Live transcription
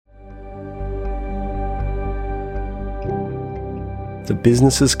The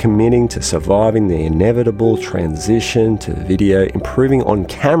businesses committing to surviving the inevitable transition to video, improving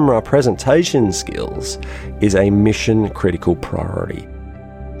on-camera presentation skills is a mission-critical priority.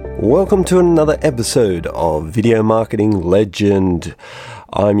 Welcome to another episode of Video Marketing Legend.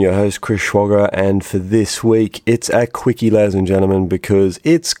 I'm your host, Chris Schwager, and for this week, it's a quickie, ladies and gentlemen, because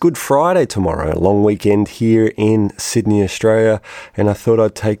it's Good Friday tomorrow, a long weekend here in Sydney, Australia, and I thought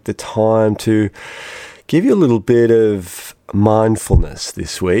I'd take the time to give you a little bit of mindfulness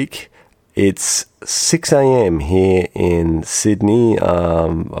this week. It's 6 a.m. here in Sydney.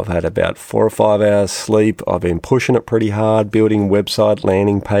 I've had about 4 or 5 hours sleep. I've been pushing it pretty hard, building website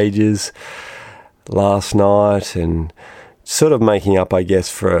landing pages last night and sort of making up, I guess,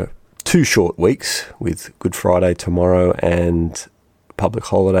 for 2 short weeks with Good Friday tomorrow and public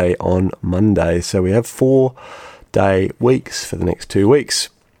holiday on Monday. So we have 4-day weeks for the next 2 weeks.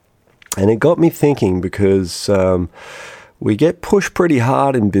 And it got me thinking because we get pushed pretty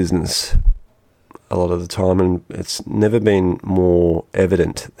hard in business a lot of the time, and it's never been more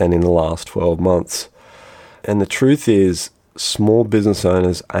evident than in the last 12 months. And the truth is, small business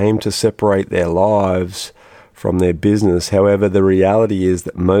owners aim to separate their lives from their business. However, the reality is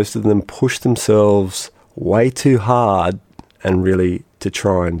that most of them push themselves way too hard and really to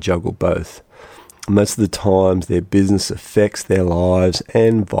try and juggle both. Most of the times their business affects their lives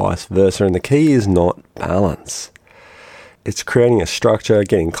and vice versa. And the key is not balance. It's creating a structure,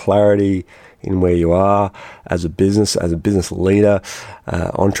 getting clarity in where you are as a business leader,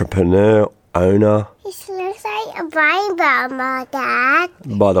 entrepreneur, owner. It looks like a rainbow, my dad.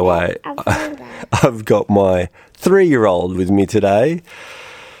 By the way, I've got my 3-year-old with me today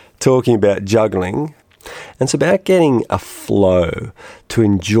talking about juggling. And it's about getting a flow to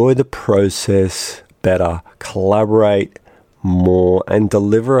enjoy the process better, collaborate more, and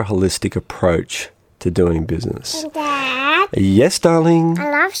deliver a holistic approach to doing business. Dad? Yes, darling? I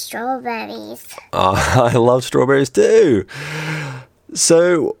love strawberries. I love strawberries too.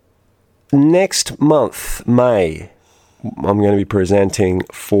 So next month, May, I'm going to be presenting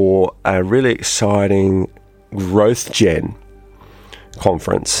for a really exciting Growth Gen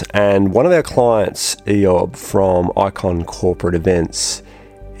conference. And one of our clients, Eob from Icon Corporate Events,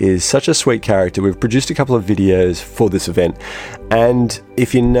 is such a sweet character. We've produced a couple of videos for this event. And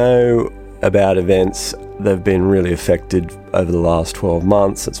if you know about events, they've been really affected over the last 12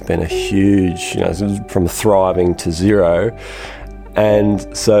 months. It's been a huge, from thriving to zero. And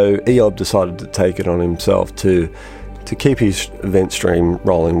so Eob decided to take it on himself to keep his event stream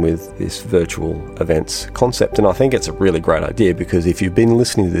rolling with this virtual events concept. And I think it's a really great idea because if you've been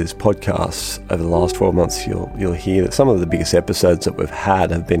listening to this podcast over the last 12 months, you'll hear that some of the biggest episodes that we've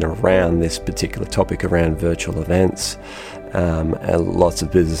had have been around this particular topic around virtual events. And lots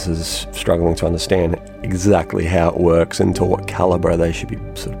of businesses struggling to understand exactly how it works and to what caliber they should be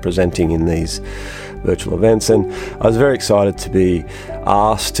sort of presenting in these virtual events. And I was very excited to be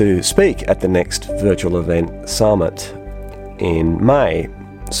asked to speak at the next virtual event summit in May.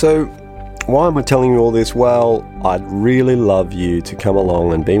 So why am I telling you all this? Well, I'd really love you to come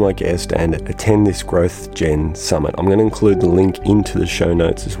along and be my guest and attend this Growth Gen Summit. I'm going to include the link into the show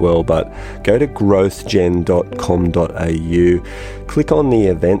notes as well, but go to growthgen.com.au, click on the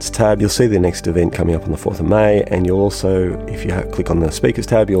events tab. You'll see the next event coming up on the 4th of May, and you'll also, if you click on the speakers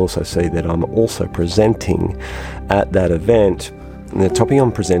tab, you'll also see that I'm also presenting at that event. And the topic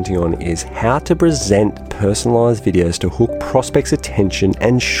I'm presenting on is how to present personalized videos to hook prospects' attention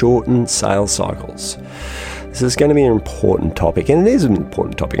and shorten sales cycles. This is going to be an important topic, and it is an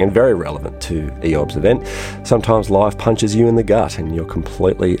important topic and very relevant to Eob's event. Sometimes life punches you in the gut and you're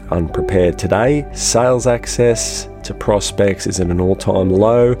completely unprepared. Today, sales access to prospects is at an all-time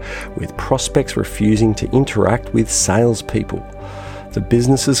low, with prospects refusing to interact with salespeople. The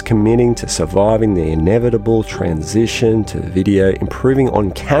businesses committing to surviving the inevitable transition to video, improving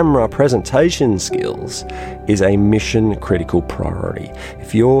on-camera presentation skills is a mission-critical priority.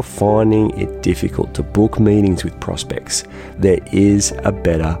 If you're finding it difficult to book meetings with prospects, there is a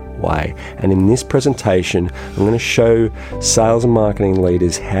better way. And in this presentation, I'm going to show sales and marketing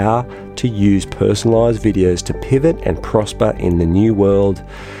leaders how to use personalized videos to pivot and prosper in the new world.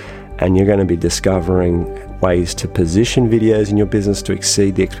 And you're going to be discovering ways to position videos in your business to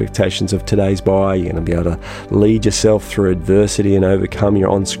exceed the expectations of today's buyer. You're going to be able to lead yourself through adversity and overcome your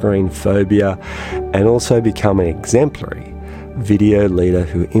on-screen phobia, and also become an exemplary video leader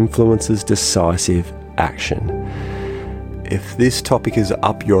who influences decisive action. If this topic is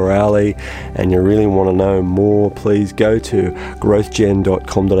up your alley and you really want to know more, please go to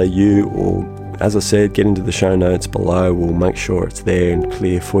growthgen.com.au or as I said, get into the show notes below. We'll make sure it's there and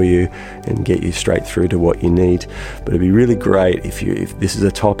clear for you and get you straight through to what you need. But it'd be really great if this is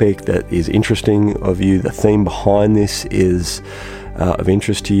a topic that is interesting of you, the theme behind this is of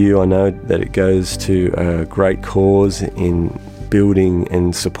interest to you. I know that it goes to a great cause in building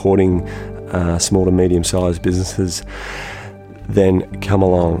and supporting small to medium-sized businesses, then come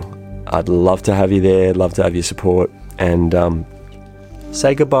along. I'd love to have you there, love to have your support, and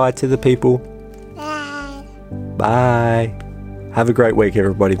say goodbye to the people. Bye. Bye. Have a great week,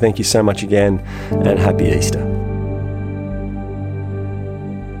 everybody. Thank you so much again, and happy Easter.